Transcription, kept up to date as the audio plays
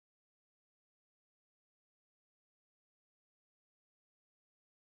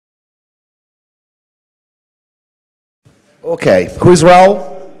Okay, who is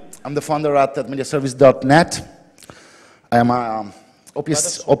Raoul? I'm the founder at mediaservice.net. I'm oh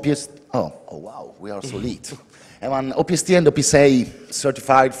wow, we are so late. I'm an OPST and OPSA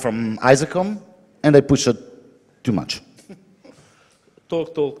certified from ISACOM, and I push it too much.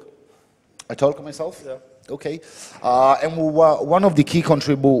 Talk. I talk myself? Yeah. Okay. And one of the key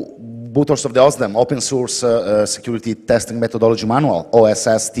contributors of the OSDEM, Open Source Security Testing Methodology Manual,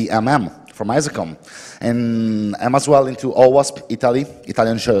 OSSTMM, from ISACOM. And I'm as well into OWASP,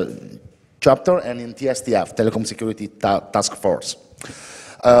 Italian chapter, and in TSTF, Telecom Security Task Force.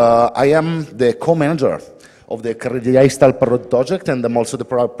 I am the co-manager of the Crediastal project, and I'm also the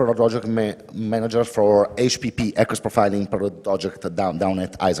project manager for HPP, Echoes Profiling project down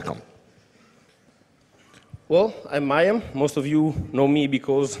at ISACOM. Well, I'm mayhem. Most of you know me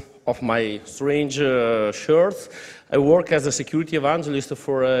because of my strange shirts. I work as a security evangelist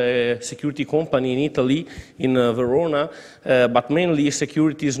for a security company in Italy, in Verona, but mainly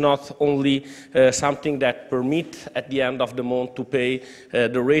security is not only something that permits at the end of the month to pay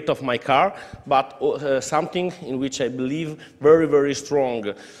the rate of my car, but something in which I believe very, very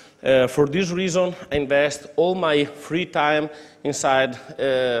strong. For this reason, I invest all my free time inside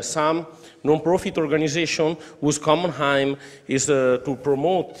some non-profit organization whose common aim is to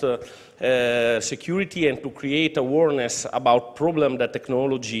promote security and to create awareness about problems that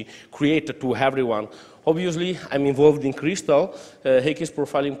technology creates to everyone. Obviously, I'm involved in Crystal, Echoes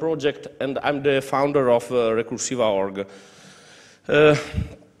Profiling project, and I'm the founder of Recursiva.org.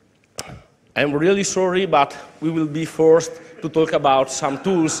 I'm really sorry, but we will be forced to talk about some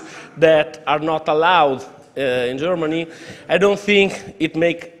tools that are not allowed in Germany. I don't think it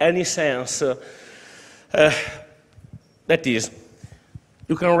makes any sense. That is,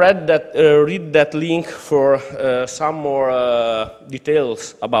 you can read that link for some more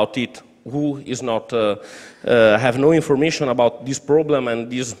details about it. Who is not have no information about this problem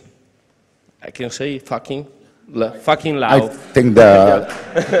and this, I can say, fucking loud. I think the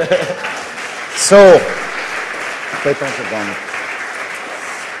so.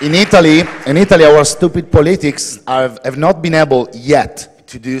 In Italy, our stupid politics have not been able yet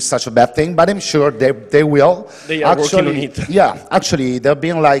to do such a bad thing, but I'm sure they will. They are working on it. Yeah, actually, there have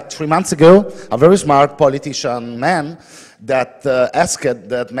been like 3 months ago, a very smart politician man that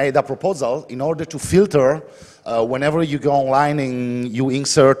that made a proposal in order to filter whenever you go online and you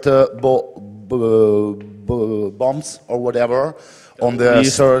insert bombs or whatever on the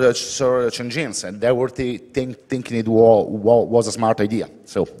search engines, and they were thinking it was a smart idea.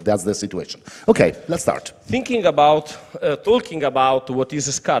 So that's the situation. Okay, let's start. Talking about what is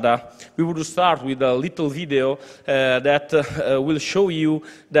SCADA, we would start with a little video that will show you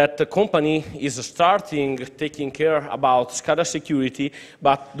that the company is starting taking care about SCADA security,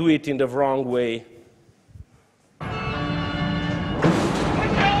 but do it in the wrong way.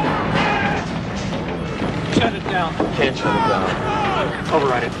 Shut it down. Can't shut it down.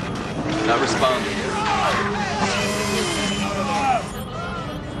 Override it. Not responding.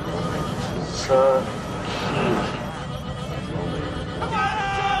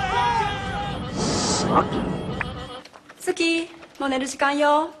 Suki, もう寝る時間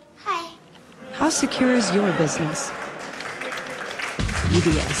よ。How secure is your business?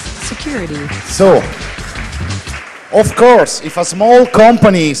 EDS, security. So, of course, if a small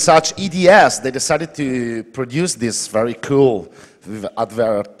company such EDS, they decided to produce this very cool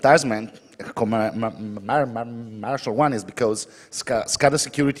advertisement, commercial one, is because SCADA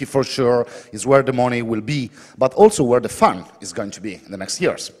security for sure is where the money will be, but also where the fun is going to be in the next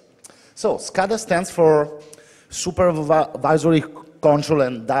years. So SCADA stands for Supervisory Control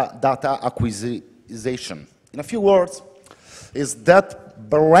and Data Acquisition. In a few words, is that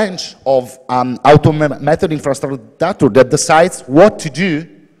branch of an automated infrastructure that decides what to do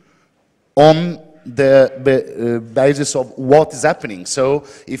on the basis of what is happening. So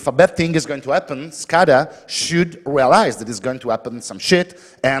if a bad thing is going to happen, SCADA should realize that it's going to happen some shit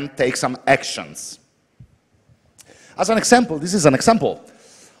and take some actions. As an example, this is an example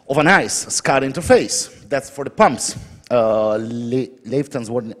of a nice SCADA interface. That's for the pumps, liftings,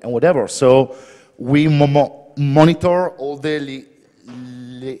 and whatever. So we monitor all the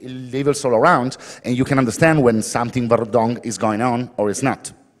levels all around, and you can understand when something wrong is going on or is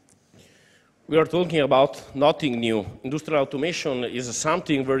not. We are talking about nothing new. Industrial automation is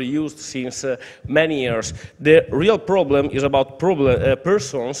something very used since many years. The real problem is about people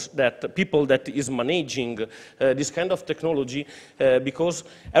that is managing this kind of technology, because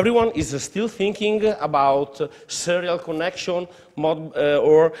everyone is still thinking about serial connection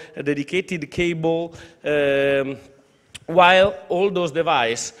or a dedicated cable, while all those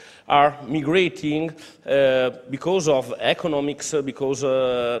devices are migrating because of economics, because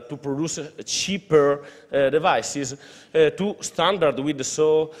to produce cheaper devices to standard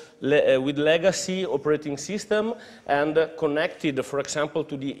with legacy operating system and connected, for example,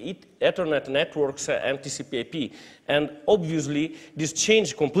 to the Ethernet networks and TCP/IP. And obviously, this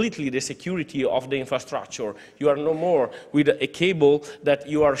changed completely the security of the infrastructure. You are no more with a cable that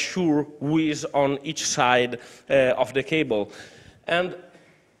you are sure who is on each side of the cable. And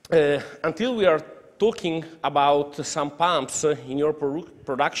until we are talking about some pumps in your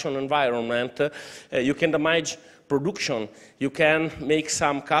production environment, you can damage production. You can make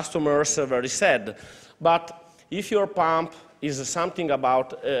some customers very sad. But if your pump is something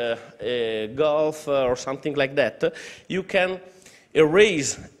about a Gulf or something like that, you can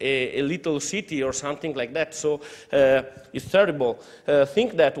erase a little city or something like that. So it's terrible.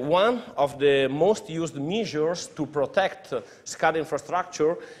 Think that one of the most used measures to protect SCADA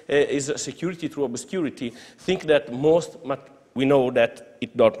infrastructure is security through obscurity. Think that we know that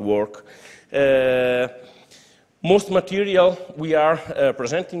it don't work. Most material we are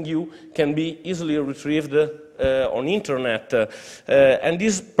presenting you can be easily retrieved on internet, and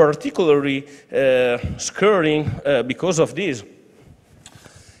this particularly scaring because of this.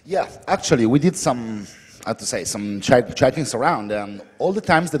 Yeah, actually, we did some, how to say, some checkings around, and all the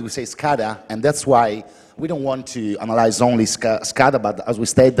times that we say SCADA, and that's why we don't want to analyze only SCADA, but as we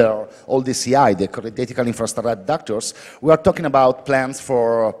stated there, all the CI, the critical infrastructure adapters, we are talking about plants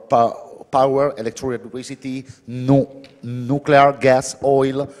for power, electricity, nuclear, gas,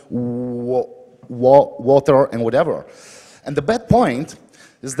 oil, water, and whatever. And the bad point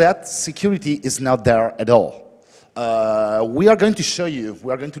is that security is not there at all. We are going to show you,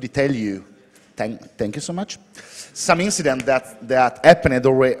 we are going to detail you, thank you so much, some incident that happened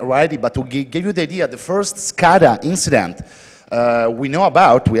already, but to give you the idea, the first SCADA incident we know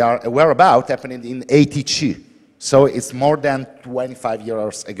about, we are aware about, happened in 82. So it's more than 25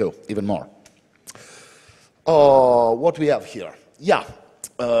 years ago, even more. What we have here? Yeah,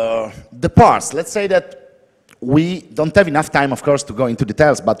 the parts. Let's say that we don't have enough time, of course, to go into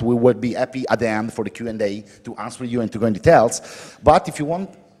details, but we would be happy at the end for the Q&A to answer you and to go in details. But if we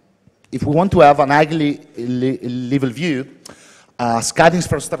want to have an high-level view, SCADA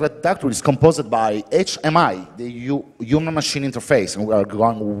infrastructure adapter is composed by HMI, the human-machine interface, and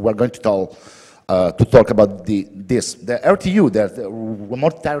we're going to talk about this. The RTU, the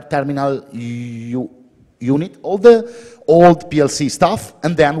remote terminal unit, all the old PLC stuff,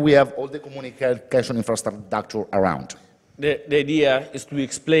 and then we have all the communication infrastructure around. The idea is to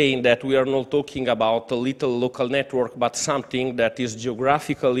explain that we are not talking about a little local network, but something that is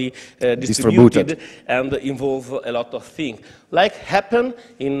geographically distributed and involve a lot of things. Like happen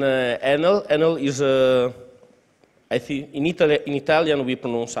in Enel. Enel is I think in Italian we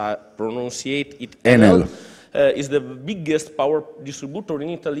pronunciate it Enel. Is the biggest power distributor in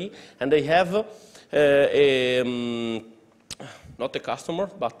Italy, and they have not a customer,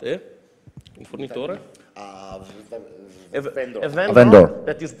 but a fornitore. A vendor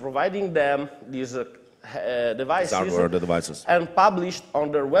that is providing them these devices, and published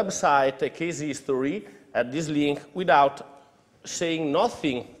on their website a case history at this link without saying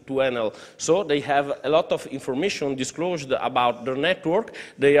nothing to Enel. So they have a lot of information disclosed about their network.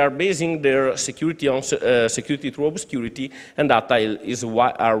 They are basing their security on security through obscurity, and data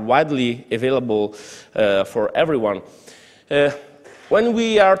are widely available for everyone. When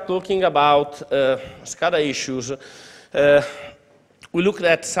we are talking about SCADA issues, we looked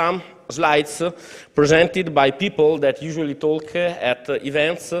at some slides presented by people that usually talk at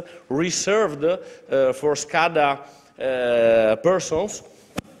events reserved for SCADA persons,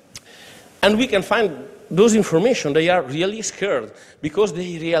 and we can find those information. They are really scared because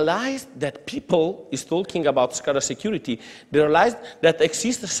they realized that people is talking about SCADA security. They realized that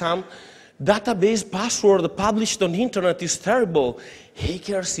exists some database password published on the internet is terrible.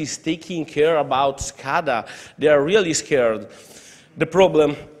 Hackers is taking care about SCADA. They are really scared. The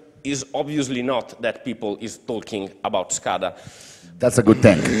problem is obviously not that people is talking about SCADA. That's a good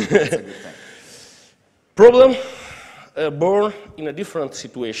thing. That's a good thing. Problem born in a different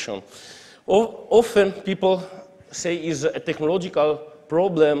situation. Often people say is a technological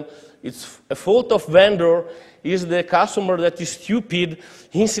problem, it's a fault of vendor, is the customer that is stupid,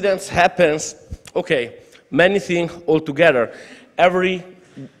 incidents happens. Okay, many things altogether. Every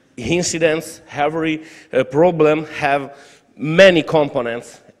incident, every problem have many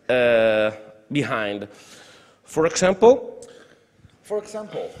components behind. For example,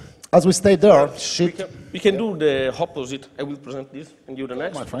 as we stay there, we can do the opposite. I will present this and you the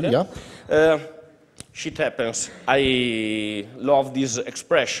next. My friend, yeah. shit happens. I love this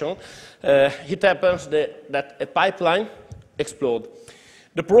expression. It happens that a pipeline explodes.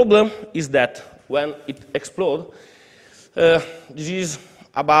 The problem is that when it explodes, this is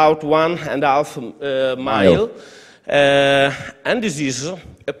about 1.5 mile, and this is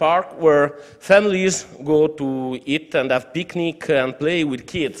a park where families go to eat and have picnic and play with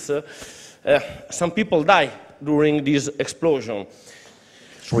kids. Some people die during this explosion.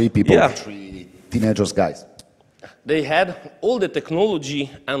 3 people, Yeah. 3 teenagers, guys. They had all the technology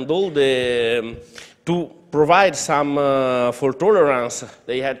and all the to provide some fault tolerance.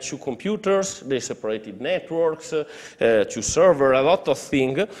 They had 2 computers, they separated networks, 2 servers, a lot of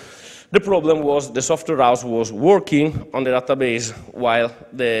things. The problem was the software house was working on the database while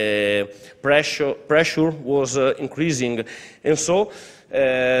the pressure was increasing, and so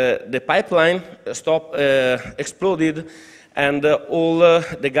the pipeline exploded, and all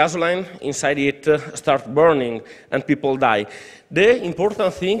the gasoline inside it start burning, and people die. The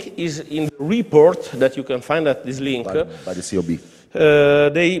important thing is in the report that you can find at this link. By the COB.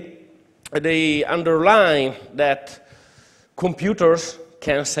 They underline that computers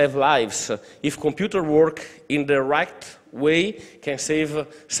can save lives. If computers work in the right way, can save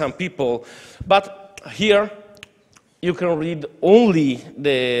some people. But here, you can read only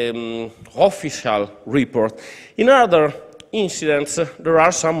the official report. In other incidents, there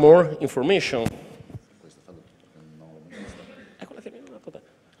are some more information.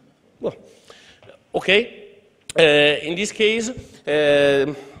 Well, okay, in this case,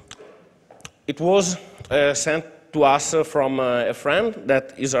 it was sent to us from a friend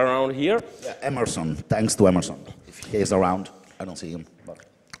that is around here. Yeah, Emerson, thanks to Emerson. If he is around, I don't see him. But.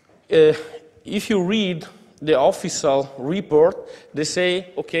 If you read the official report, they say,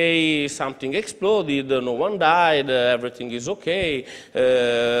 okay, something exploded, no one died, everything is okay,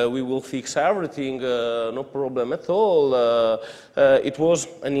 we will fix everything, no problem at all. It was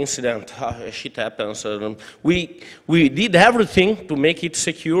an incident, shit happens. We did everything to make it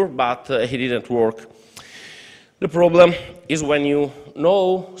secure, but it didn't work. The problem is when you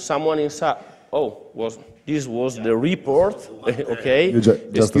know someone inside. This was the report. Okay,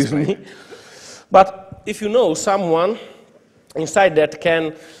 excuse me. But if you know someone inside that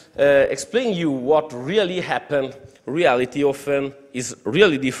can explain you what really happened, reality often is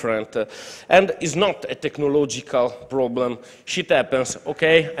really different, and is not a technological problem. Shit happens.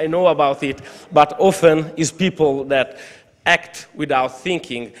 Okay, I know about it, but often is people that act without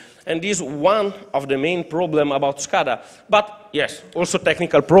thinking. And this is one of the main problems about SCADA. But yes, also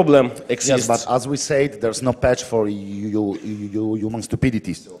technical problem exists. Yes, but as we said, there's no patch for human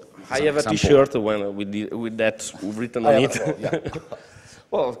stupidity. So I have a T-shirt with that written on it. Yeah.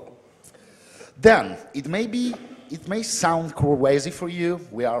 Well, then it may sound crazy for you.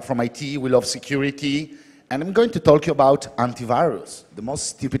 We are from IT, we love security, and I'm going to talk to you about antivirus, the most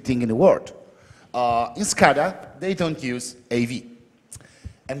stupid thing in the world. In SCADA, they don't use AV.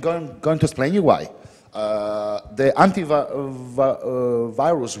 I'm going to explain you why. The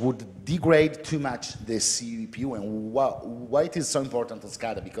antivirus would degrade too much the CPU, and why it is so important in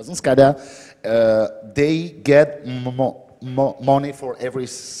SCADA? Because in SCADA, they get money for every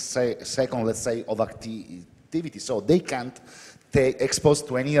second, let's say, of activity, so they can't expose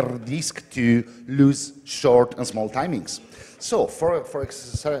to any risk to lose short and small timings. So, for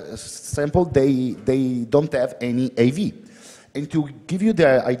example, they don't have any AV. And to give you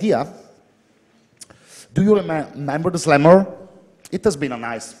the idea, do you remember the slammer? It has been a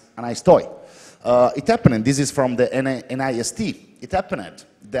nice toy. It happened, this is from the NIST, it happened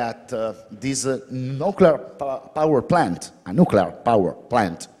that this nuclear power plant,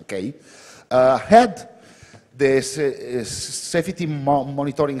 okay, had the safety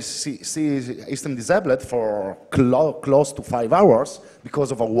monitoring system disabled for close to 5 hours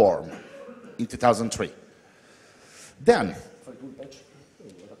because of a worm in 2003. Then,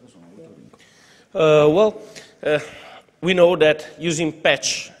 we know that using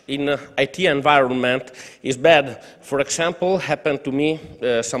patch in IT environment is bad. For example, happened to me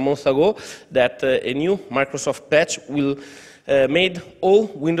some months ago that a new Microsoft patch will made all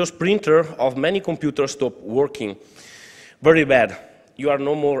Windows printer of many computers stop working. Very bad. You are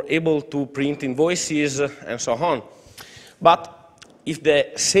no more able to print invoices and so on. But if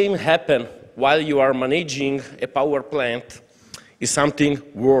the same happen while you are managing a power plant, is something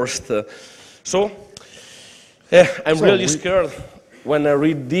worse. So, I'm really scared when I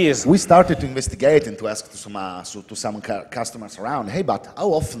read this. We started to investigate and to ask to some customers around, hey, but how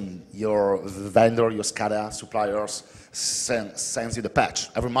often your vendor, your SCADA suppliers sends you the patch?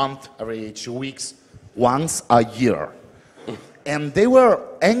 Every month, every 2 weeks, once a year. And they were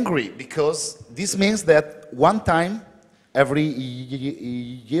angry because this means that one time every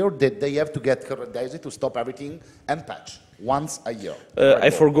year that they have to get Daisy to stop everything and patch once a year. I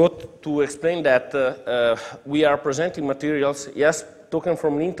forgot to explain that we are presenting materials, yes, taken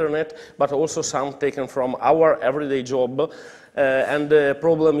from the internet, but also some taken from our everyday job. And the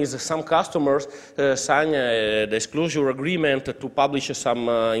problem is some customers sign a disclosure agreement to publish some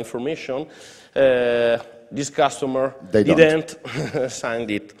information. This customer didn't sign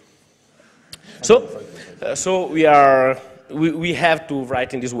it. So we have to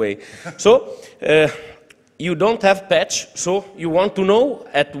write in this way. So you don't have patch, so you want to know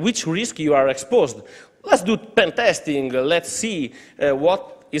at which risk you are exposed. Let's do pen testing. Let's see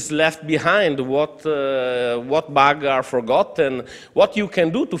what is left behind, what bugs are forgotten, what you can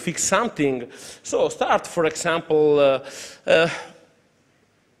do to fix something. So start, for example,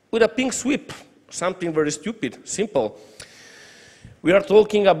 with a ping sweep, something very stupid, simple. We are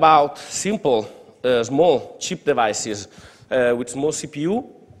talking about simple, small, cheap devices with small CPU,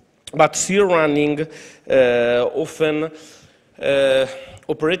 but still running often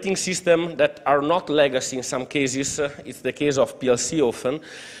operating systems that are not legacy in some cases. It's the case of PLC often,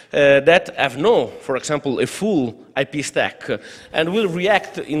 that have no, for example, a full IP stack and will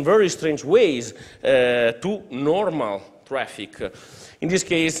react in very strange ways to normal traffic. In this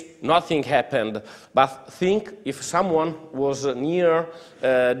case, nothing happened, but think if someone was near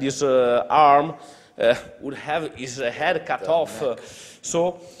this arm, would have his head cut off,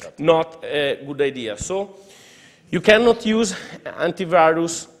 so not a good idea. So you cannot use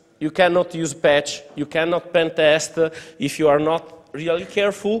antivirus, you cannot use patch, you cannot pen test if you are not really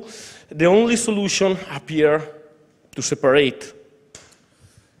careful. The only solution appears to separate.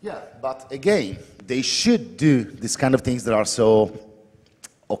 Yeah, but again, they should do these kind of things that are so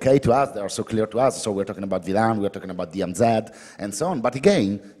okay to us, they are so clear to us. So we're talking about VLAN, we're talking about DMZ, and so on. But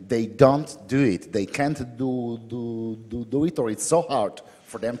again, they don't do it. They can't do it, or it's so hard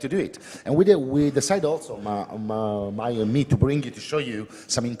for them to do it. And we decided also, me, to bring you, to show you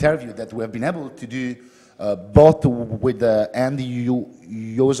some interview that we have been able to do both with the end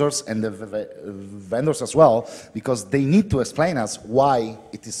users and the vendors as well, because they need to explain us why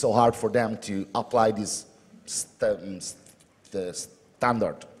it is so hard for them to apply this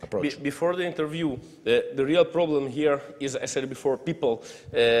standard approach. Before the interview, the real problem here is, as I said before, people,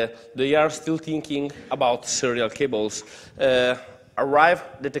 they are still thinking about serial cables. Arrive,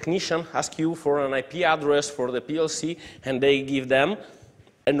 the technician asks you for an IP address for the PLC, and they give them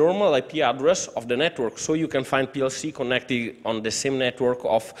a normal IP address of the network, so you can find PLC connected on the same network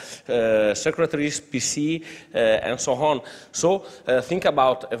of secretaries, PC, and so on. So think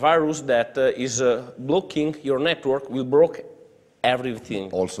about a virus that is blocking your network, will block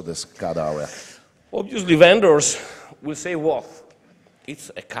everything. Also the SCADA area. Obviously, vendors will say, what?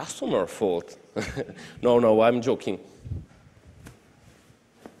 It's a customer fault. No, I'm joking.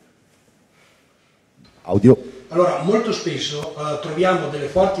 Audio. Allora, molto spesso troviamo delle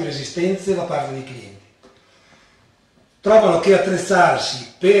forti resistenze da parte dei clienti. Trovano che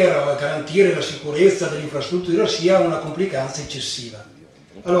attrezzarsi per garantire la sicurezza dell'infrastruttura sia una complicanza eccessiva.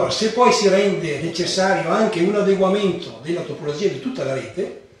 Allora, se poi si rende necessario anche un adeguamento della topologia di tutta la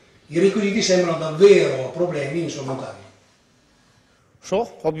rete, i requisiti sembrano davvero problemi insormontabili.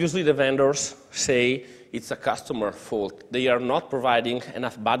 So, obviously the vendors say it's a customer fault. They are not providing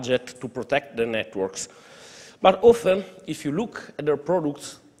enough budget to protect their networks. But often, if you look at their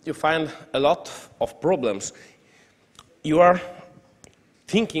products, you find a lot of problems. You are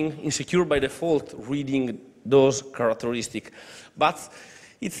thinking insecure by default, reading those characteristics. But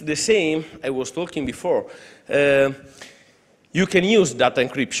it's the same I was talking before. You can use data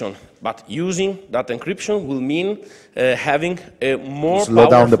encryption, but using data encryption will mean having a more slow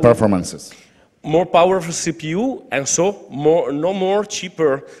down the performances. More powerful CPU, and so no more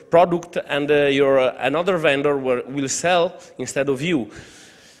cheaper product, and another vendor will sell instead of you.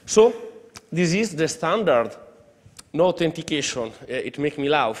 So this is the standard. No authentication. It makes me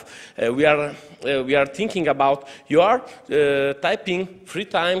laugh. We are thinking about you are typing 3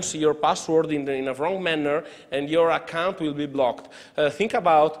 times your password in a wrong manner, and your account will be blocked. Think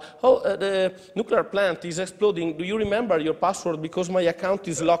about, the nuclear plant is exploding. Do you remember your password because my account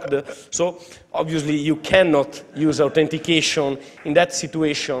is locked? So obviously you cannot use authentication in that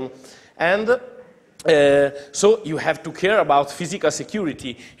situation, and so you have to care about physical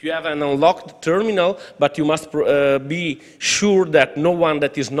security. You have an unlocked terminal, but you must be sure that no one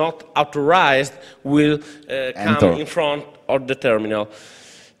that is not authorized will come in front of the terminal.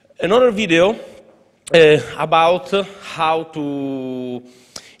 Another video about how to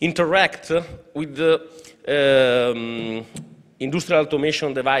interact with the industrial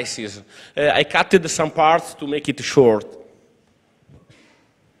automation devices. I cutted some parts to make it short.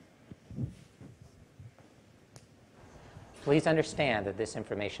 Please understand that this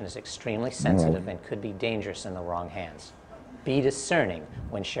information is extremely sensitive and could be dangerous in the wrong hands. Be discerning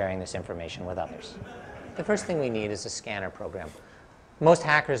when sharing this information with others. The first thing we need is a scanner program. Most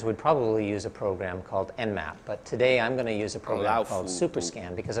hackers would probably use a program called Nmap, but today I'm going to use a program called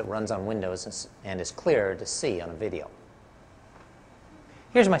SuperScan because it runs on Windows and is clearer to see on a video.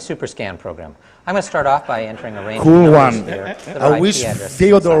 Here's my SuperScan program. I'm going to start off by entering a range of numbers here. I wish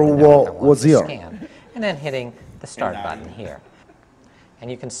Theodore was here. Scan, and then hitting the start button here.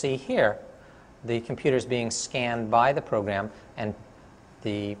 And you can see here the computer is being scanned by the program, and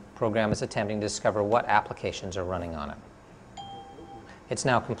the program is attempting to discover what applications are running on it. It's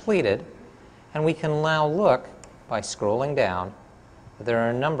now completed, and we can now look by scrolling down that there are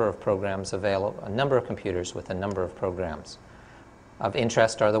a number of programs available, a number of computers with a number of programs. Of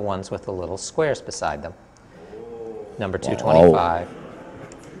interest are the ones with the little squares beside them. Number 225,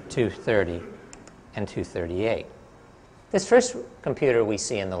 230, and 238. This first computer we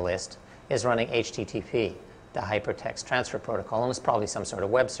see in the list is running HTTP, the Hypertext Transfer Protocol, and it's probably some sort of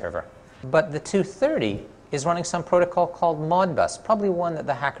web server. But the 230 is running some protocol called Modbus, probably one that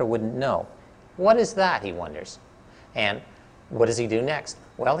the hacker wouldn't know. What is that, he wonders. And what does he do next?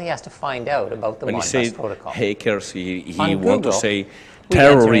 Well, he has to find out about the Modbus protocol. Hackers, he want to say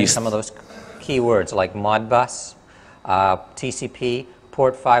terrorists. Some of those keywords like Modbus, TCP,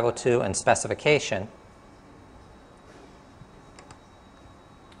 port 502, and specification,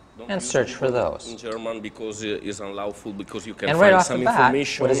 and search for those. In German, because it's unlawful, because you can and right find off some the bat,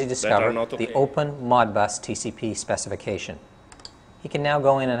 information what does he discover? Okay. The Open Modbus TCP specification. He can now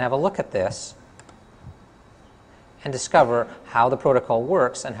go in and have a look at this and discover how the protocol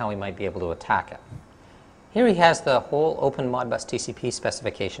works and how he might be able to attack it. Here he has the whole Open Modbus TCP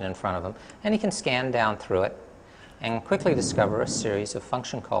specification in front of him, and he can scan down through it and quickly discover a series of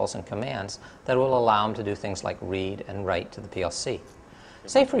function calls and commands that will allow him to do things like read and write to the PLC.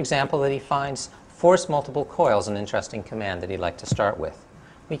 Say, for example, that he finds force multiple coils, an interesting command that he'd like to start with.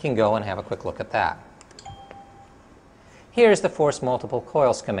 We can go and have a quick look at that. Here's the force multiple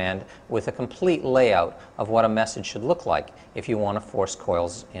coils command with a complete layout of what a message should look like if you want to force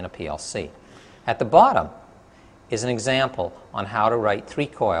coils in a PLC. At the bottom is an example on how to write 3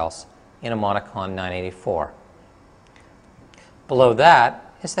 coils in a Monicon 984. Below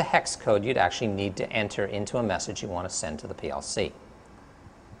that is the hex code you'd actually need to enter into a message you want to send to the PLC.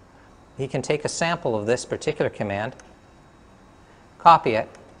 He can take a sample of this particular command, copy it,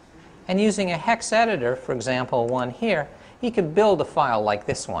 and using a hex editor, for example, one here, he could build a file like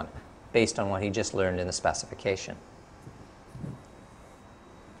this one based on what he just learned in the specification.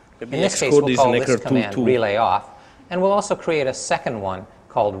 In this case, we'll call this command relay off, and we'll also create a second one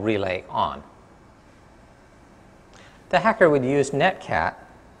called relay on. The hacker would use netcat,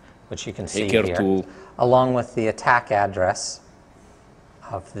 which you can see here, along with the attack address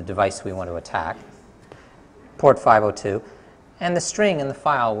of the device we want to attack, port 502, and the string in the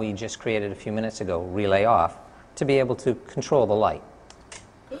file we just created a few minutes ago, relay off, to be able to control the light.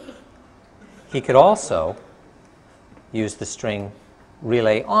 He could also use the string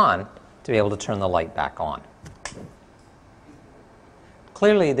relay on to be able to turn the light back on.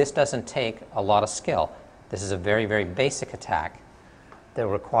 Clearly, this doesn't take a lot of skill. This is a very, very basic attack that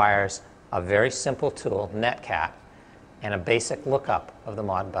requires a very simple tool, netcat, and a basic lookup of the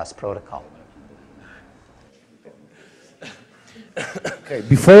Modbus protocol. Okay,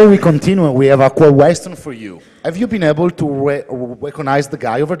 before we continue, we have a question for you. Have you been able to recognize the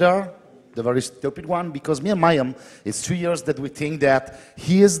guy over there? The very stupid one? Because me and Mayhem, it's 2 years that we think that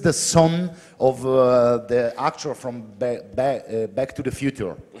he is the son of the actor from Back to the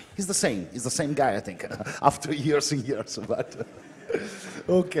Future. He's the same guy, I think, after years and years. But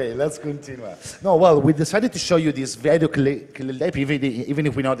okay, let's continue. No, well, we decided to show you this video clip, even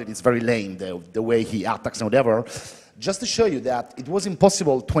if we know that it's very lame, the way he attacks and whatever, just to show you that it was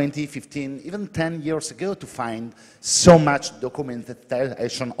impossible 20, 15, even 10 years ago to find so much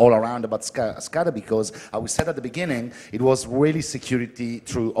documentation all around about SCADA, because, as we said at the beginning, it was really security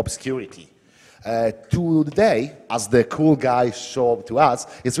through obscurity. Today, as the cool guy showed to us,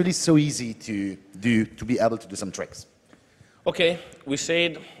 it's really so easy to be able to do some tricks. Okay, we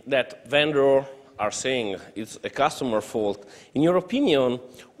said that vendors are saying it's a customer fault. In your opinion,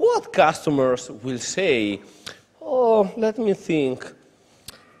 what customers will say, oh, let me think.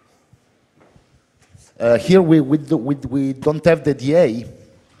 Here we don't have the DA,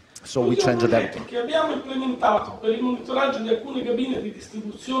 so we changed everything. Che abbiamo implementato per il monitoraggio di alcune cabine di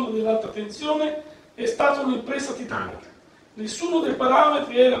distribuzione dell'alta tensione è stata un'impresa titanica. Nessuno dei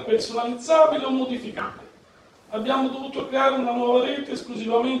parametri era personalizzabile o modificabile. Abbiamo dovuto creare una nuova rete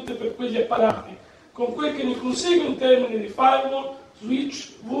esclusivamente per quegli apparati, con quel che ne consegue in termini di firewall,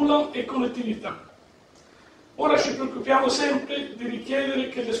 switch, VLAN e connettività. Ora ci preoccupiamo sempre di richiedere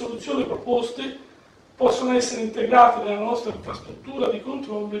che le soluzioni proposte possano essere integrate nella nostra infrastruttura di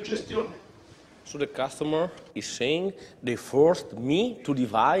controllo e gestione. So the customer is saying they forced me to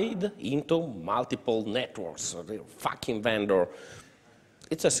divide into multiple networks. The fucking vendor.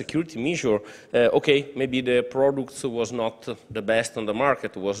 It's a security measure. Okay, maybe the product was not the best on the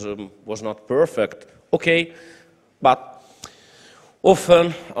market, was not perfect. Okay, but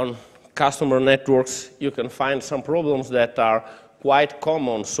often on customer networks you can find some problems that are quite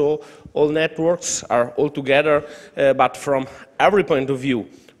common. So all networks are all together, but from every point of view,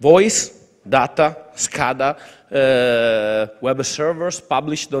 voice, data, SCADA, web servers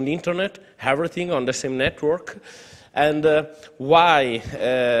published on the internet, everything on the same network. And why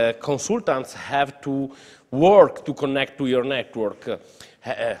consultants have to work to connect to your network?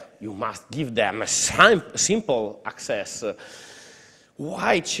 You must give them a simple access.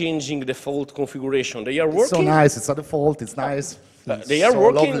 Why changing the default configuration? They are working. It's so nice. It's a default. It's nice. They are so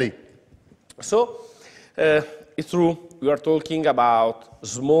working. Lovely. So it's true. We are talking about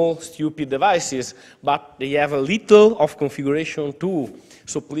small, stupid devices, but they have a little of configuration too.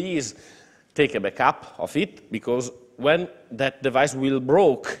 So please take a backup of it, because when that device will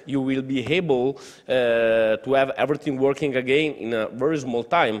broke, you will be able to have everything working again in a very small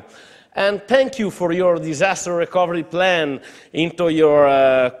time. And thank you for your disaster recovery plan into your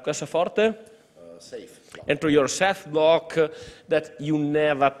cassaforte? Safe. Into your safe block that you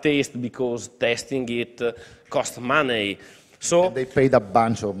never test, because testing it costs money. So and they paid a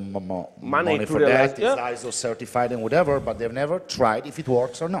bunch of money for that. It's ISO certified and whatever, but they've never tried if it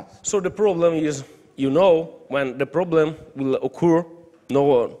works or not. So the problem is, you know, when the problem will occur,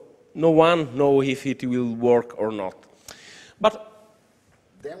 no one knows if it will work or not. But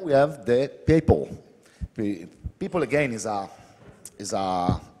then we have the people. People again is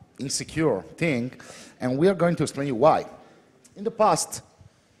a insecure thing, and we are going to explain you why. In the past,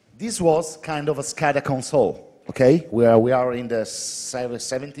 this was kind of a SCADA console. Okay, where we are in the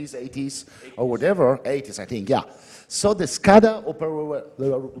 70s, 80s, or whatever, 80s, I think, yeah. So the SCADA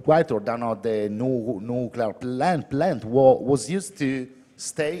operator down at the nuclear plant was used to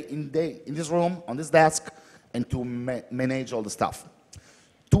stay in this room, on this desk, and to manage all the stuff.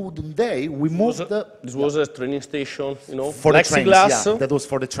 Today, we moved this was a training station, you know, for the trains, plexiglass. yeah, that was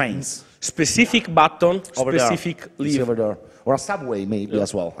for the trains. Specific button, over specific lever. Over there. Or a subway, maybe,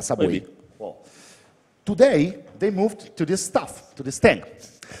 as well, a subway. Maybe. Well, today, they moved to this stuff, to this thing.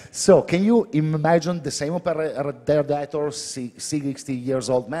 So, can you imagine the same operator, 60 years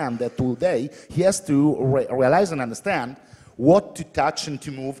old man, that today he has to realize and understand what to touch and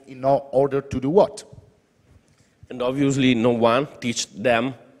to move in order to do what? And obviously, no one teach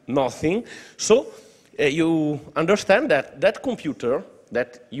them nothing. So, you understand that that computer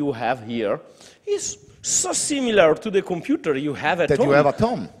that you have here is so similar to the computer you have at home. That you have at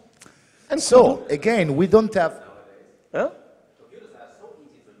home. And so, again, we don't have... Huh?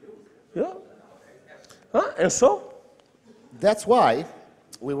 Yeah. Huh? And so? That's why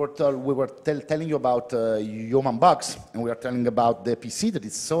we were telling you about human bugs, and we are telling about the PC that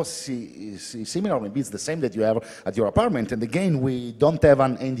is so similar, maybe it's the same that you have at your apartment. And again, we don't have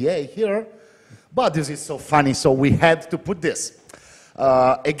an NDA here, but this is so funny, so we had to put this.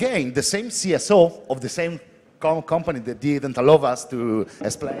 Again, the same CSO of the same company that didn't allow us to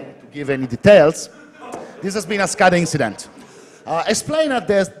explain, to give any details. This has been a SCADA incident. Explain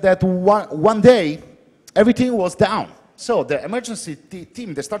that one day, everything was down. So the emergency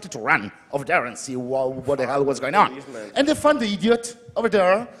team, they started to run over there and see what the hell was going on. And they found the idiot over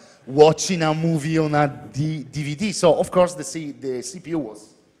there watching a movie on a DVD. So, of course, the CPU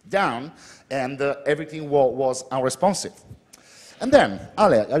was down, and everything was unresponsive. And then,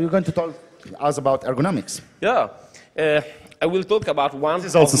 Ale, are you going to talk us about ergonomics? Yeah. I will talk about one.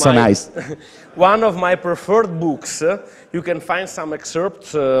 This is also so nice. One of my preferred books. You can find some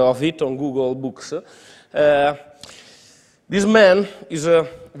excerpts of it on Google Books. This man is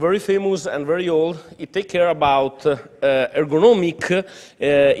very famous and very old. He takes care about ergonomic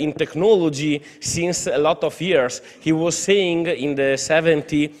in technology since a lot of years. He was saying in the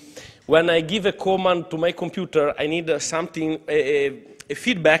 70s, when I give a command to my computer, I need something, a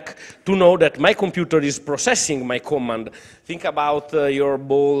feedback to know that my computer is processing my command. Think about your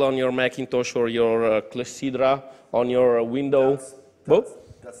ball on your Macintosh or your clepsydra on your window.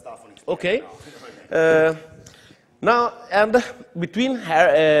 That's stuff on it. Okay. Now, and between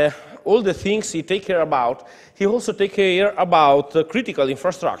all the things he take care about, he also take care about critical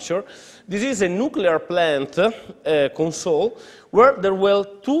infrastructure. This is a nuclear plant console where there were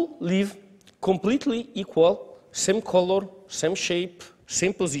two leaves completely equal, same color, same shape,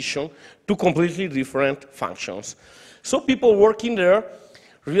 same position, two completely different functions. So people working there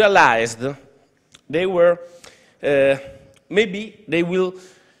realized they were, maybe they will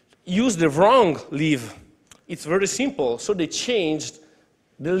use the wrong leaf. It's very simple, so they changed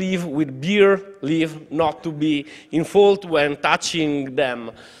the leaf with beer leaf not to be in fault when touching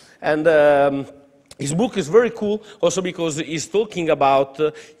them. And his book is very cool also because he's talking about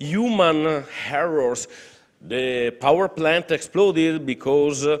human errors. The power plant exploded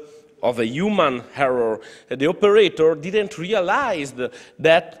because of a human error. The operator didn't realize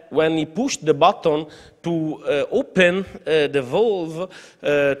that when he pushed the button to open the valve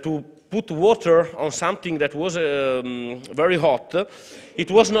to put water on something that was very hot,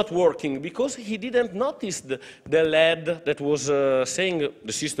 it was not working because he didn't notice the LED that was saying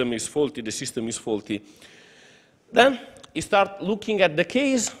the system is faulty, the system is faulty. Then he started looking at the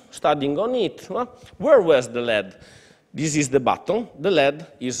case, studying on it. Well, where was the LED? This is the button. The LED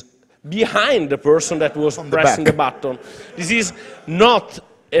is behind the person that was pressing the button. This is not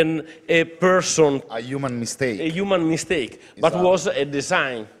a person, a human mistake, but was a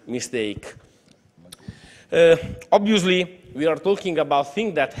design mistake. Obviously, we are talking about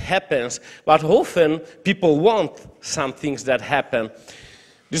things that happens, but often people want some things that happen.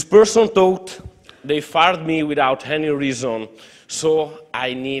 This person thought they fired me without any reason, so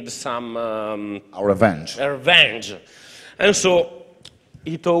I need some revenge. And so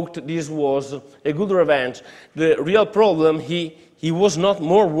he thought this was a good revenge. The real problem, he was not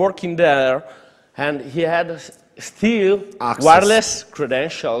more working there, and he had still wireless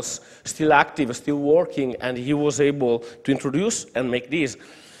credentials, still active, still working, and he was able to introduce and make this.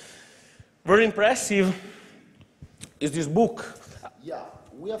 Very impressive is this book. Yeah,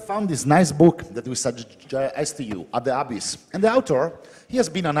 we have found this nice book that we suggest to you, At the Abyss. And the author, he has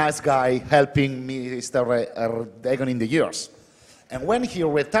been a nice guy helping Mr. Dagon in the years. And when he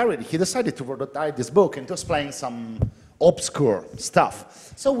retired, he decided to write this book and to explain some obscure stuff.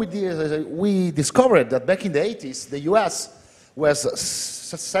 So we discovered that back in the 80s, the US was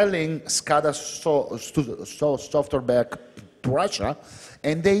selling SCADA software back to Russia,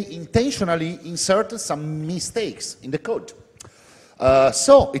 and they intentionally inserted some mistakes in the code.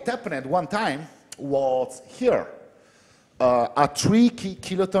 So it happened one time, was here. A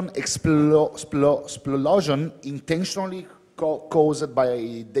 3-kiloton explosion intentionally caused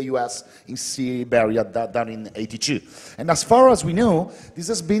by the US in Siberia done in '82. And as far as we know, this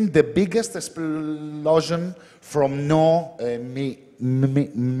has been the biggest explosion from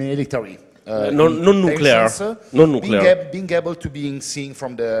military. Non-nuclear. Being able to be seen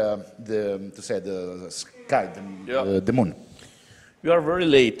from the sky, the moon. We are very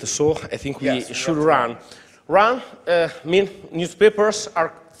late, so I think we should run. Newspapers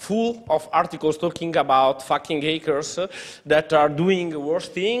are full of articles talking about fucking hackers that are doing worse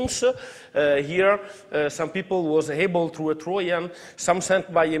things. Here, some people was able through a Trojan, some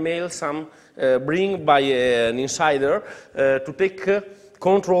sent by email, some bring by an insider, to take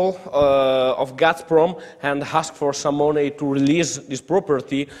control of Gazprom and ask for some money to release this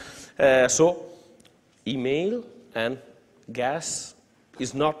property. So, email and gas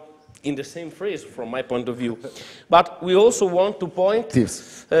is not in the same phrase from my point of view. But we also want to point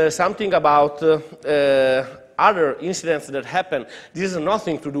something about other incidents that happen. This has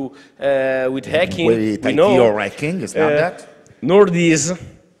nothing to do with hacking. With IT or hacking, it's not that? Nor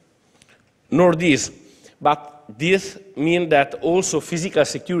this. But this means that also physical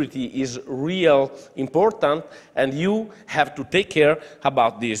security is real important, and you have to take care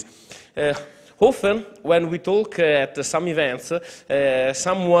about this. Often, when we talk at some events,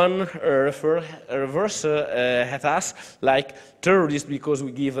 someone reverse at us like terrorists because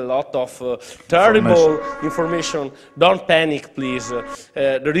we give a lot of terrible information. Don't panic, please.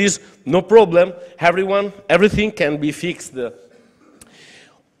 There is no problem. Everything can be fixed.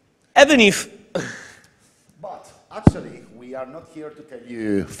 Even if... But actually, we are not here to tell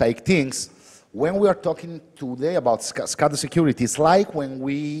you fake things. When we are talking today about SCADA security, it's like when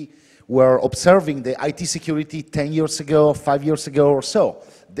we were observing the IT security 10 years ago, 5 years ago or so.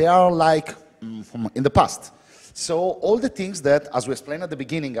 They are like in the past. So all the things that, as we explained at the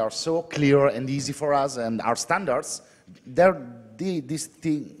beginning, are so clear and easy for us and our standards, these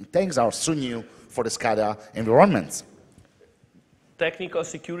things are so new for the SCADA environments. technical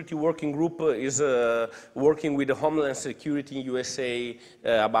security working group is working with the Homeland Security in USA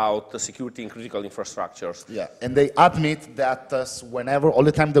about security in critical infrastructures. Yeah, and they admit that whenever, all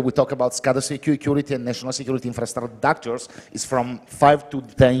the time that we talk about SCADA security and national security infrastructures is from 5 to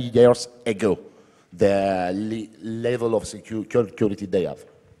 10 years ago, the level of security they have.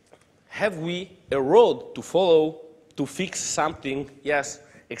 Have we a road to follow to fix something? Yes,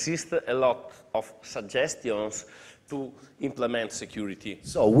 exist a lot of suggestions to implement security.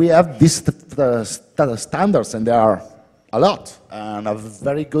 So we have these standards, and there are a lot. And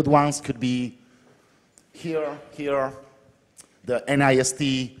very good ones could be here, the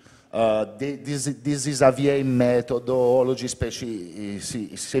NIST. This is a VA methodology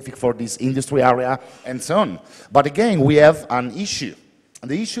specific for this industry area, and so on. But again, we have an issue. And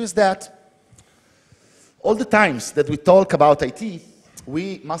the issue is that all the times that we talk about IT,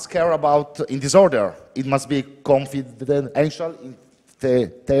 we must care about, in this order, it must be confidential,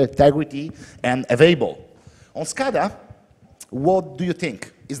 integrity, and available. On SCADA, what do you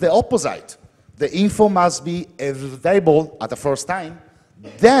think? Is the opposite. The info must be available at the first time,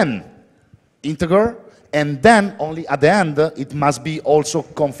 then integer, and then only at the end, it must be also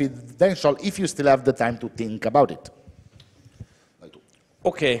confidential if you still have the time to think about it.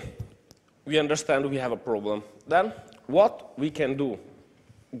 Okay, we understand we have a problem. Then, what we can do?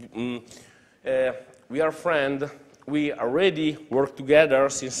 We are friends. We already work together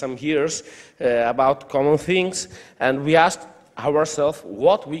since some years about common things, and we asked ourselves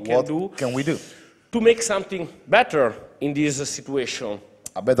what we can do. What can we do to make something better in this situation?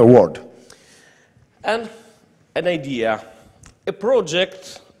 A better world. And an idea, a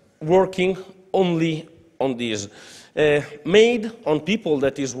project working only on this. Made on people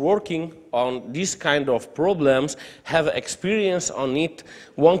that is working on this kind of problems, have experience on it,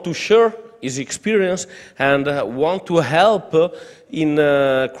 want to share his experience, and want to help in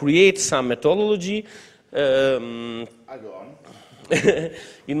create some methodology. In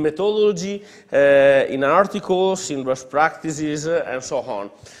methodology, in articles, in best practices, and so on.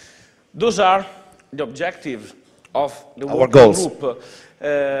 Those are the objectives of the working group.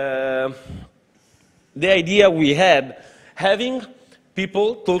 The idea we had, having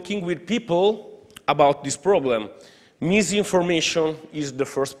people talking with people about this problem. Misinformation is the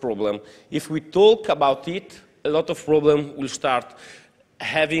first problem. If we talk about it, a lot of problems will start.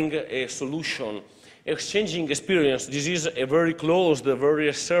 Having a solution, exchanging experience. This is a very closed, a very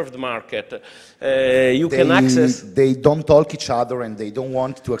reserved market. You can access. They don't talk each other, and they don't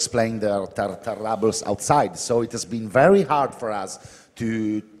want to explain their troubles outside. So it has been very hard for us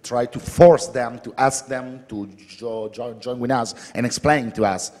to try to force them, to ask them to join with us and explain to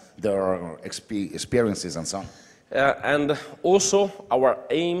us their experiences and so on. And also our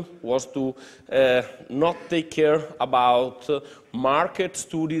aim was to not take care about market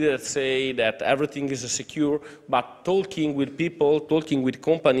study that say that everything is secure, but talking with people, talking with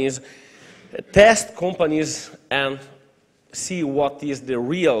companies, test companies and see what is the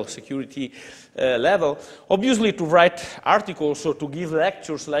real security level. Obviously to write articles or to give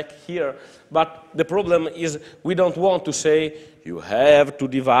lectures like here, but the problem is we don't want to say you have to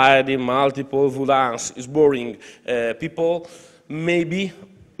divide in multiple VLANs. It's boring. People maybe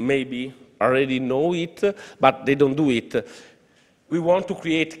already know it, but they don't do it. We want to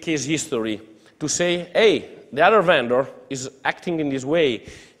create case history to say, hey, the other vendor is acting in this way.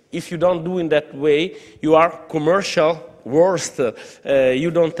 If you don't do in that way, you are commercial worst.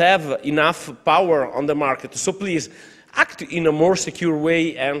 You don't have enough power on the market. So please, act in a more secure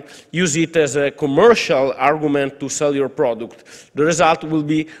way and use it as a commercial argument to sell your product. The result will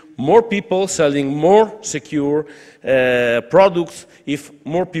be more people selling more secure products if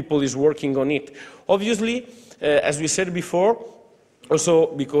more people is working on it. Obviously, as we said before, also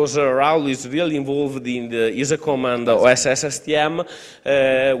because Raoul is really involved in the ISACOM and OSS STM,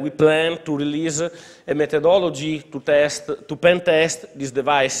 we plan to release a methodology to pen test these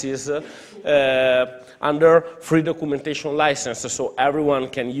devices under free documentation license, so everyone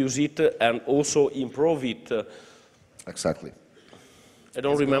can use it and also improve it. Exactly. I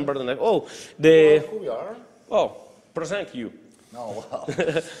don't remember the name. Oh, the. Who we are? Oh, present you. No, wow.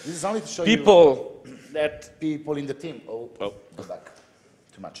 This is only to show people you that people in the team. Oh, go back.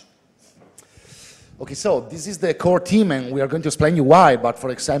 Too much. Okay, so this is the core team, and we are going to explain you why. But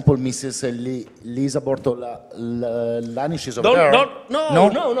for example, Mrs. Lisa Bortolanish is over there.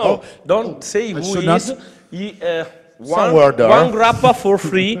 No. Don't say who is. One grappa for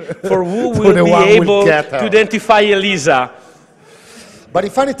free for who will be able to identify Elisa. But the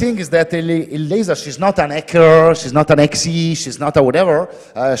funny thing is that Elisa, she's not an hacker, she's not an XE, she's not a whatever.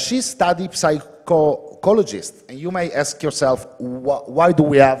 She studied psychologist, and you may ask yourself, why do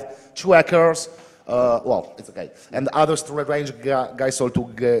we have 2 hackers, well, it's okay, and other strange guys all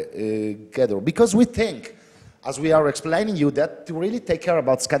together? Because we think, as we are explaining you, that to really take care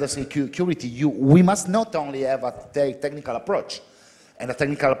about SCADA security, we must not only have a technical approach, and a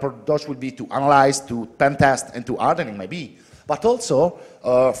technical approach will be to analyze, to pen test, and to hardening maybe, but also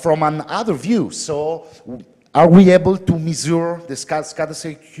from another view. So, are we able to measure the SCADA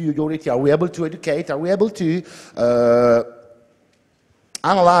security? Are we able to educate? Are we able to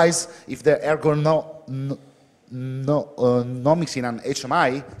analyze if the ergonomics in an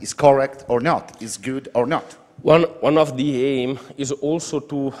HMI is correct or not, is good or not? One of the aim is also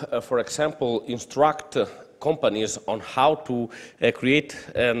to, for example, instruct companies on how to create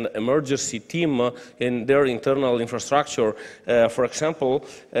an emergency team in their internal infrastructure. For example,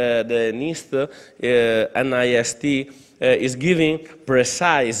 the NIST, NIST is giving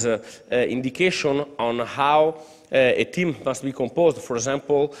precise indication on how a team must be composed, for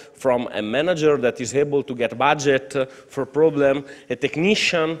example, from a manager that is able to get budget for problem, a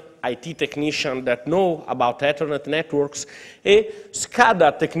technician, IT technician that know about Ethernet networks, a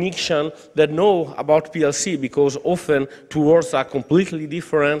SCADA technician that know about PLC, because often two worlds are completely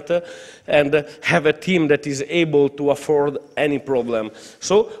different, and have a team that is able to afford any problem.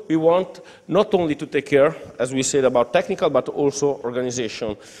 So we want not only to take care, as we said, about technical, but also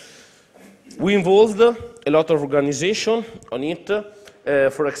organization. We involved a lot of organization on it.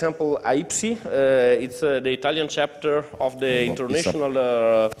 For example, AIPSI, it's the Italian chapter of the international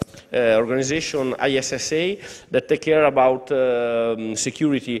organization ISSA that take care about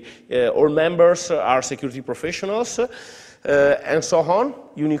security. All members are security professionals, and so on,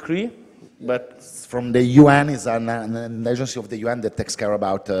 UNICRI. But from the UN is an agency of the UN that takes care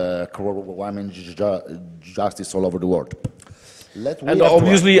about crime and justice all over the world. And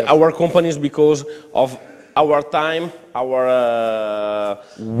obviously our companies, because of our time, our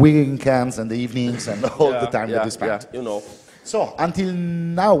weekends and the evenings and all the time that we spend. You know. So until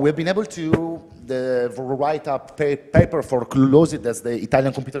now, we've been able to write a paper for CLOSIT, that's the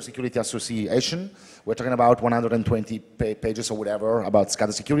Italian Computer Security Association. We're talking about 120 pages or whatever about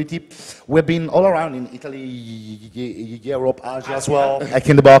SCADA security. We've been all around in Italy, Europe, Asia as well, Hack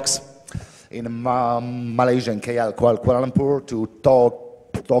in the Box, in Malaysia, in KL, Kuala Lumpur, to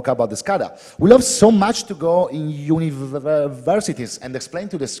talk about the SCADA. We love so much to go in universities and explain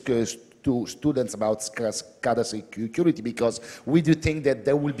to the students about SCADA security, because we do think that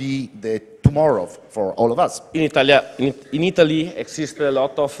there will be the tomorrow for all of us. In Italy exists a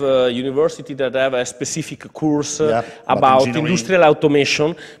lot of universities that have a specific course about industrial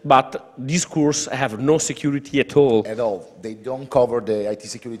automation, but this course have no security at all. At all. They don't cover the IT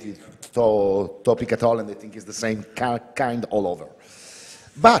security topic at all, and they think it's the same kind all over.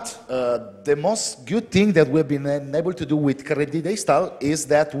 But the most good thing that we've been able to do with Credidestal is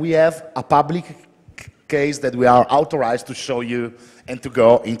that we have a public case that we are authorized to show you and to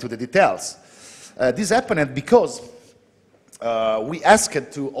go into the details. This happened because we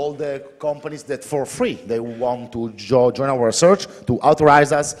asked to all the companies that for free they want to join our research to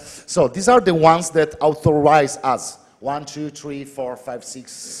authorize us. So these are the ones that authorize us. 1, 2, 3, 4, 5,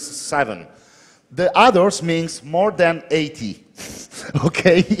 6, 7. The others means more than 80.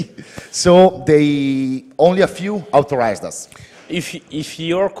 Okay, so they only a few authorized us. If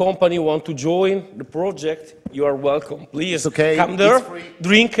your company want to join the project, you are welcome. Please come there,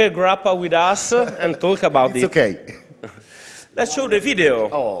 drink a grappa with us, and talk about it. It's okay. Let's show the video.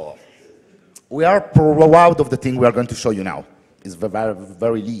 Oh, we are proud of the thing we are going to show you now. It's very,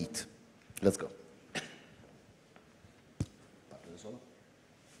 very neat. Let's go.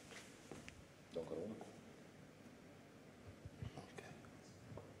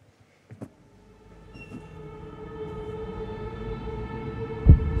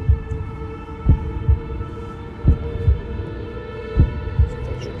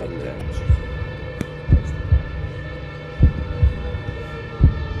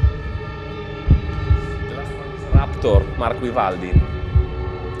 Mark Vivaldi.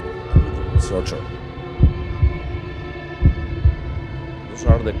 Searcher. Those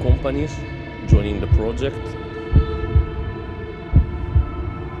are the companies joining the project.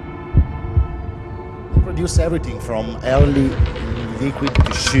 We produce everything from early liquid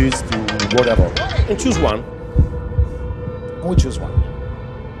to shoes to whatever. And choose one. We choose one.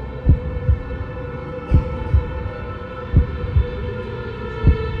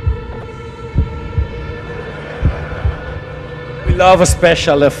 We love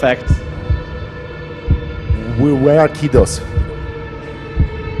special effects. We were kiddos.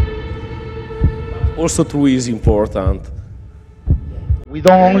 Also, too is important. We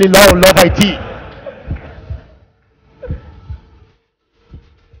don't only love IT.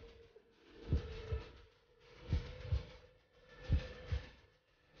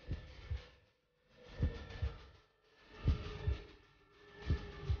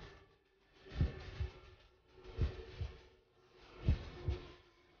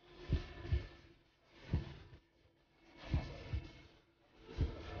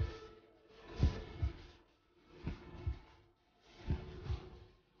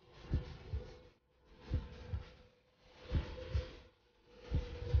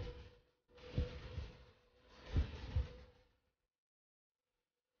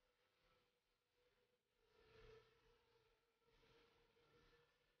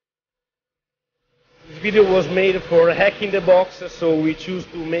 video was made for hacking the box, so we choose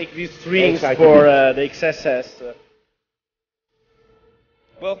to make these strings Exactly. for the XSS.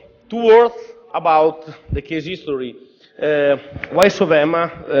 Well, 2 words about the case history. Why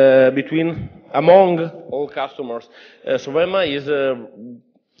Sovema among all customers? Sovema is,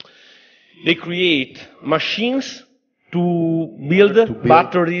 they create machines to build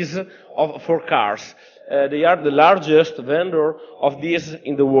batteries for cars. They are the largest vendor of this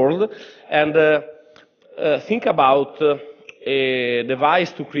in the world. And think about a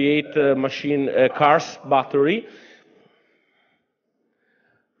device to create a car's battery.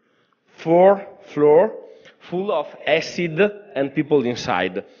 4 floor full of acid and people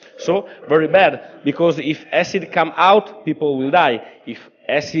inside. So very bad, because if acid come out, people will die. If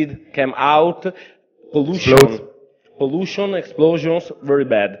acid came out, pollution, explosions, very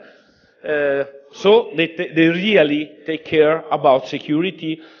bad. So they really take care about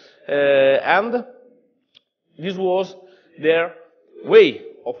security, and this was their way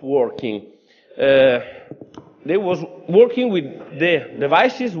of working. They was working with the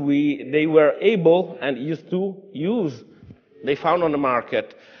devices they were able and used to use, they found on the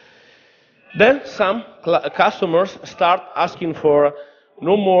market. Then some customers start asking for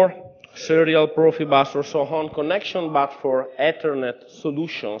no more serial Profibus or so on connection, but for Ethernet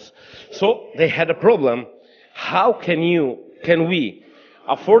solutions. So they had a problem. How can we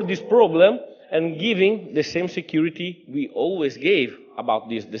afford this problem and giving the same security we always gave about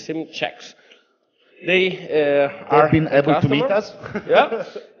this, the same checks? They are been able to meet us. Yeah,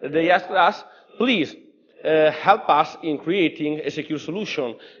 they asked us, please help us in creating a secure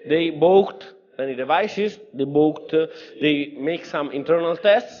solution. They bought many devices. They make some internal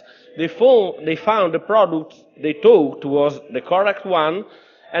tests. They found the product they thought was the correct one,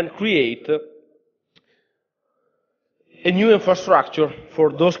 and create a new infrastructure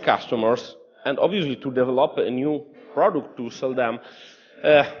for those customers, and obviously to develop a new product to sell them.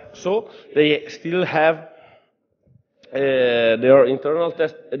 So they still have their internal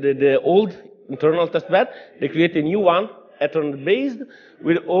test, the old internal test bed. They create a new one, Ethernet based,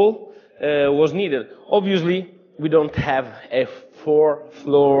 with all was needed. Obviously, we don't have a 4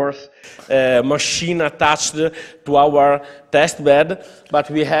 floors machine attached to our test bed, but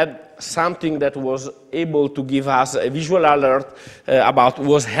we had something that was able to give us a visual alert about what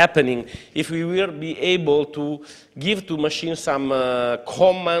was happening. If we will be able to give to machine some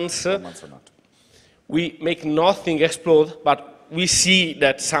commands, we make nothing explode, but we see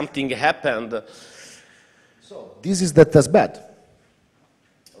that something happened. So this is the test bed.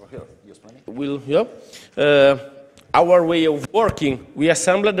 Over here, you explain it? Our way of working, we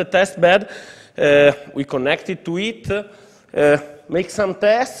assembled the test bed, we connected to it, make some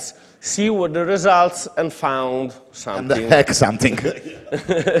tests, see what the results, and found something. And the heck something.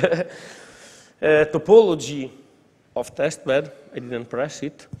 Topology of test bed, I didn't press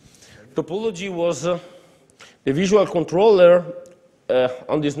it. Topology was the visual controller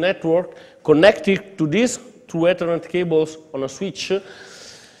on this network connected to this through Ethernet cables on a switch,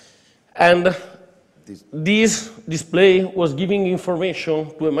 and this display was giving information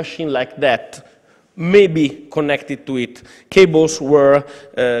to a machine like that, maybe connected to it. Cables were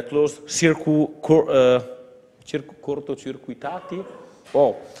closed cortocircuitati.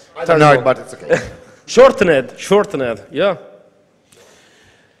 Oh, I don't know it, but it's okay. shortened, yeah.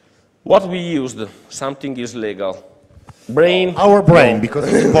 What we used, something is legal. Brain. Our brain, because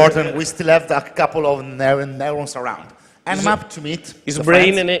it's important. We still have a couple of neurons around. And map to meet. Is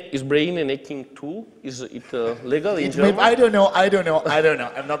brain an hacking tool? Is it legal in Germany? I don't know.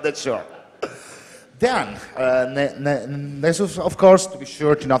 I'm not that sure. Then, of course, to be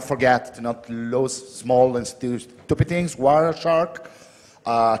sure to not forget, to not lose small and stupid things, Wireshark.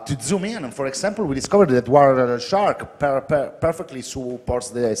 To zoom in, and for example, we discovered that Wireshark perfectly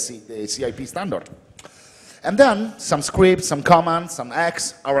supports the CIP standard. And then some scripts, some commands, some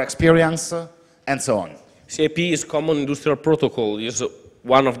X, our experience, and so on. CIP is Common Industrial Protocol. Is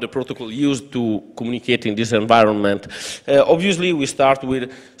one of the protocols used to communicate in this environment. Obviously, we start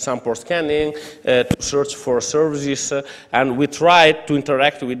with some port scanning to search for services, and we try to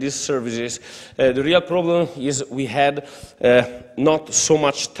interact with these services. The real problem is we had not so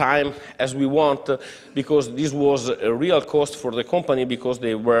much time as we want, because this was a real cost for the company, because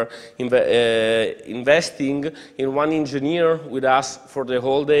they were investing in one engineer with us for the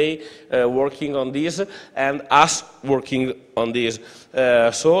whole day working on this, and us working on this.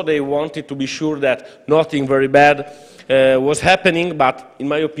 So they wanted to be sure that nothing very bad was happening, but in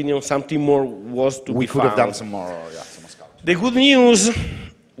my opinion, something more was to be found. We could have done some more, yeah, some scout. The good news,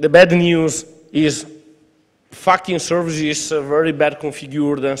 the bad news is fucking services very bad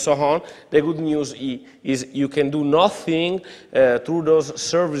configured and so on. The good news is you can do nothing through those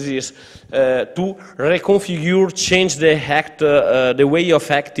services to reconfigure, change the way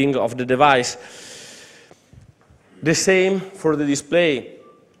of acting of the device. The same for the display.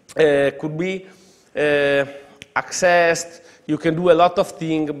 Could be accessed. You can do a lot of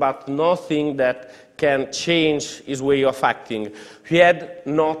things, but nothing that can change his way of acting. We had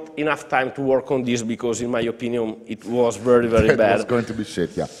not enough time to work on this because, in my opinion, it was very, very bad. It was going to be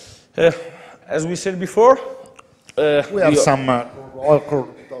shit, yeah. As we said before, we have some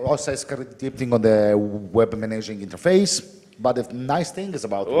also scripting on the web managing interface, but the nice thing is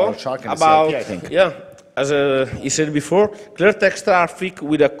about Wireshark and CIP, I think. Yeah, as he said before, clear text traffic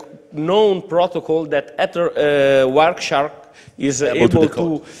with a known protocol that Wireshark is able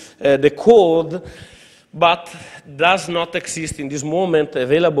to decode, but does not exist in this moment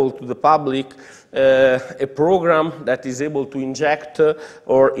available to the public a program that is able to inject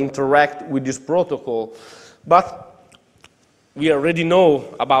or interact with this protocol. But we already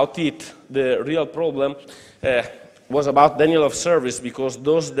know about it. The real problem was about denial of service because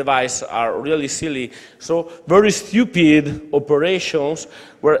those devices are really silly. So very stupid operations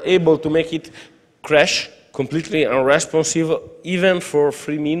were able to make it crash completely unresponsive, even for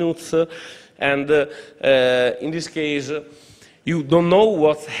 3 minutes. And in this case, you don't know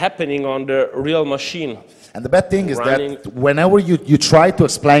what's happening on the real machine. And the bad thing is that whenever you try to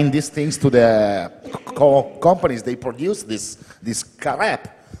explain these things to the companies, they produce this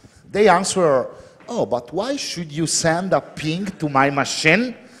crap, they answer, oh, but why should you send a ping to my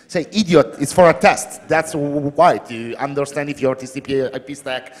machine? Say, idiot, it's for a test. That's why, to understand if your TCP IP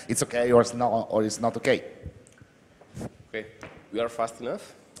stack is okay or it's not okay. Okay, we are fast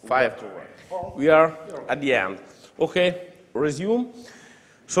enough? 5. We are at the end. Okay, resume.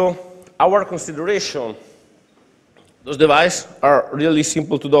 So, our consideration, those devices are really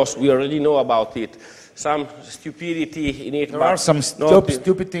simple to DOS. We already know about it. Some stupidity in it. There are some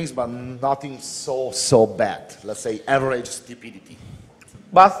stupid things, but nothing so bad. Let's say average stupidity.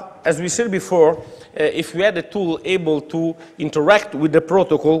 But as we said before, if we had a tool able to interact with the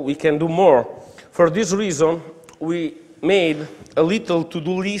protocol, we can do more. For this reason, we made a little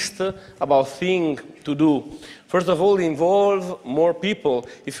to-do list about things to do. First of all, involve more people.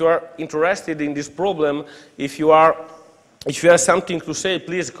 If you are interested in this problem, if you have something to say,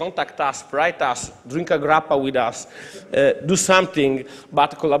 please contact us, write us, drink a grappa with us, do something,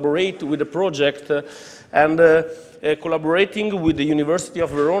 but collaborate with the project. And collaborating with the University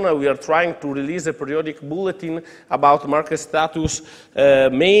of Verona, we are trying to release a periodic bulletin about market status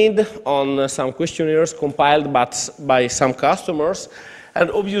made on some questionnaires compiled by some customers,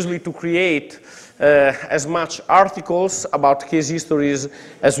 and obviously to create as much articles about case histories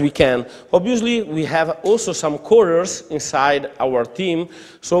as we can. Obviously, we have also some coders inside our team,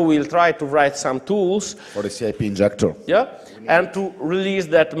 so we'll try to write some tools. For the CIP injector. Yeah, and to release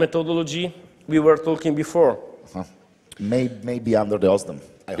that methodology we were talking before. Maybe under the OSDEM.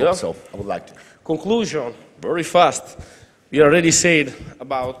 I hope so. I would like to. Conclusion, very fast. We already said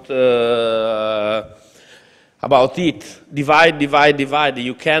about it. Divide.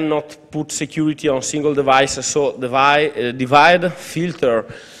 You cannot put security on single devices, so divide, filter.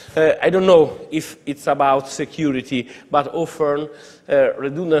 I don't know if it's about security, but often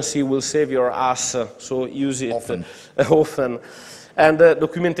redundancy will save your ass, so use it often. And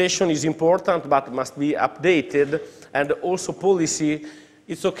documentation is important, but must be updated. And also policy,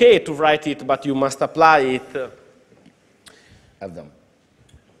 it's okay to write it, but you must apply it. Have them.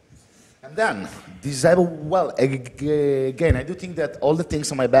 And then, well, again, I do think that all the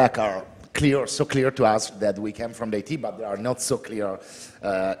things on my back are clear, so clear to us that we came from the IT, but they are not so clear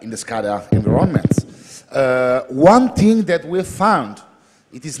in the SCADA environments. One thing that we found,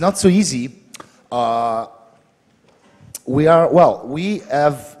 it is not so easy. We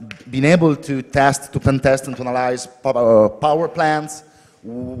have been able to test, to pen test and to analyze power plants,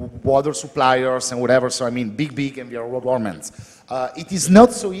 water suppliers and whatever, so I mean big environments. It is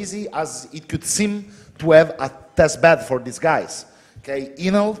not so easy as it could seem to have a test bed for these guys. Okay,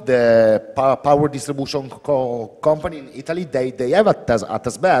 Enel, the power distribution company in Italy, they have a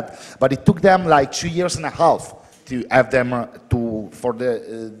test bed, but it took them like 2.5 years to have them for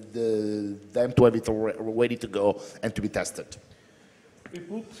them to have it ready to go and to be tested. We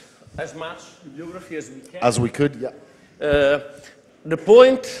put as much bibliography as we can. As we could, yeah. The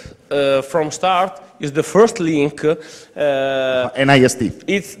point from start is the first link. NIST.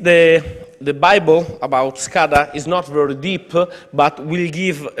 It's the Bible about SCADA is not very deep, but will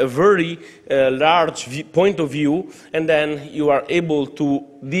give a very large point of view, and then you are able to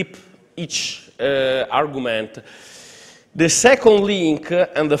deep each argument. The second link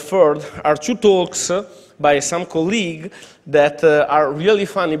and the third are two talks by some colleague that are really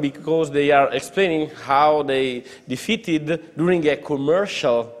funny because they are explaining how they defeated during a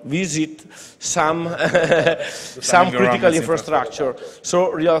commercial visit some critical infrastructure.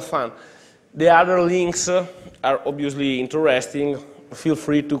 So real fun. The other links are obviously interesting. Feel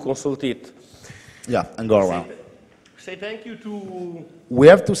free to consult it. Yeah, and go around. Say thank you to... We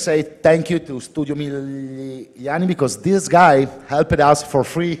have to say thank you to Studio Miliani because this guy helped us for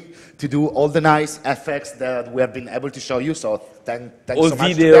free to do all the nice effects that we have been able to show you. So thanks all so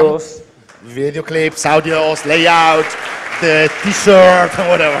much videos. to them. Video clips, audios, layout, the t-shirt,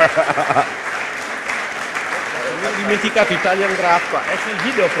 whatever. Non ho dimenticato Italian Grappa, è sul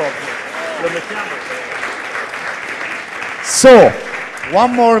video proprio. Lo mettiamo. So,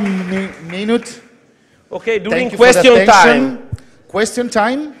 one more minute. Okay, during Thank you question time. Question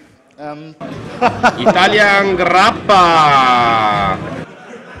time. Italian Grappa.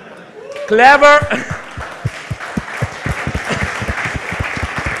 Clever.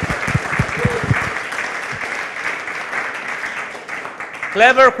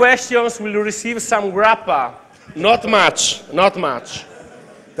 Clever questions will receive some grappa. Not much, not much.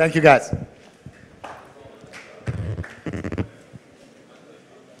 Thank you, guys.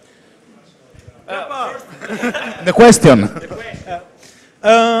 The question.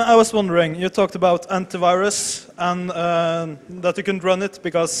 I was wondering, you talked about antivirus and that you couldn't run it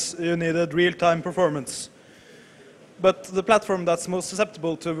because you needed real-time performance. But the platform that's most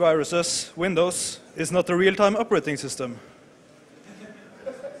susceptible to viruses, Windows, is not a real-time operating system.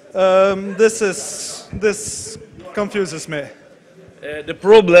 This confuses me. The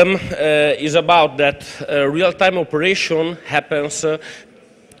problem is about that real-time operation happens. The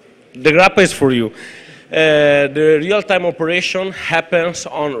grappa is for you. The real-time operation happens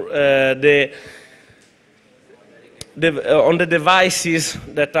on the devices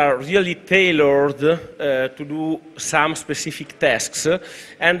that are really tailored to do some specific tasks.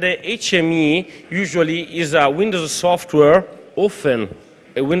 And the HME usually is a Windows software, often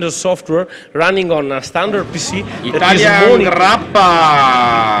a Windows software running on a standard PC. Italian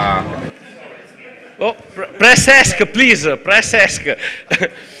grappa! Oh, press ESC, please, press ESC.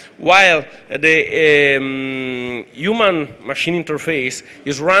 While the human-machine interface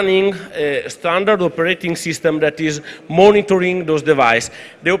is running a standard operating system that is monitoring those devices.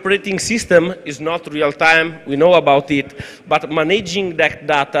 The operating system is not real-time, we know about it, but managing that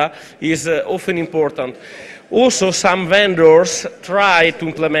data is often important. Also, some vendors try to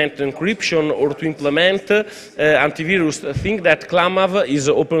implement encryption or to implement antivirus. Think that ClamAV is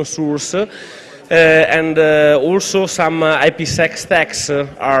open source. And also some IPsec stacks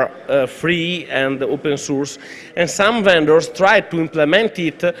are free and open source. And some vendors try to implement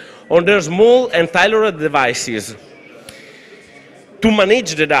it on their small and tailored devices to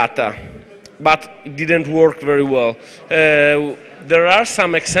manage the data, but it didn't work very well. There are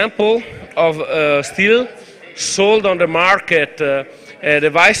some examples of still sold on the market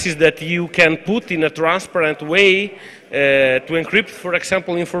devices that you can put in a transparent way to encrypt, for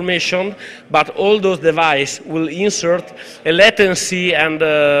example, information, but all those devices will insert a latency and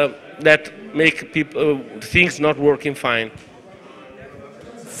that make things not working fine.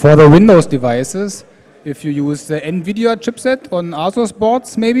 For the Windows devices, if you use the NVIDIA chipset on Asus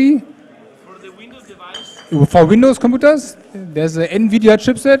boards, maybe? For the Windows device? For Windows computers, there's an NVIDIA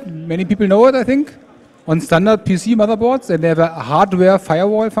chipset, many people know it, I think, on standard PC motherboards, and they have a hardware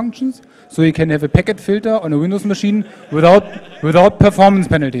firewall functions. So you can have a packet filter on a Windows machine without performance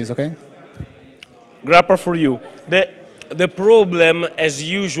penalties, okay? Grappa for you. The problem, as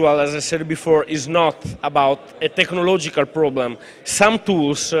usual, as I said before, is not about a technological problem. Some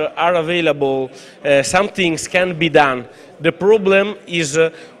tools are available, some things can be done. The problem is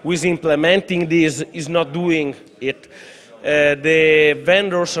with implementing this, is not doing it. The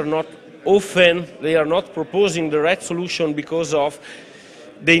vendors are not often, they are not proposing the right solution because of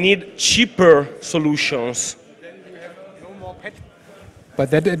they need cheaper solutions. Then you have no more patch. But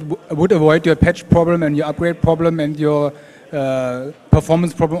that would avoid your patch problem and your upgrade problem and your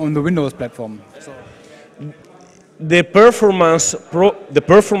performance problem on the Windows platform. So. The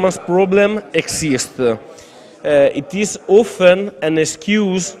performance problem exists. It is often an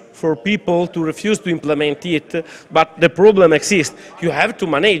excuse for people to refuse to implement it, but the problem exists. You have to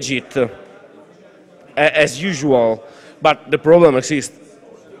manage it as usual, but the problem exists.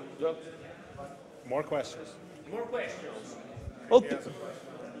 More questions. More questions. Okay.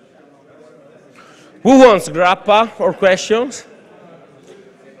 Who wants grappa or questions?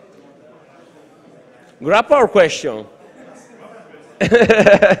 Grappa or question?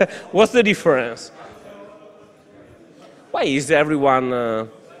 What's the difference? Why is everyone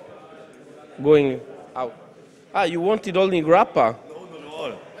going out? Ah, you wanted all in grappa? No,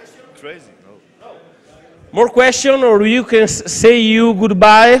 all. Crazy, no. More question, or you can say you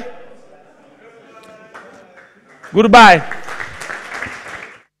goodbye? Goodbye.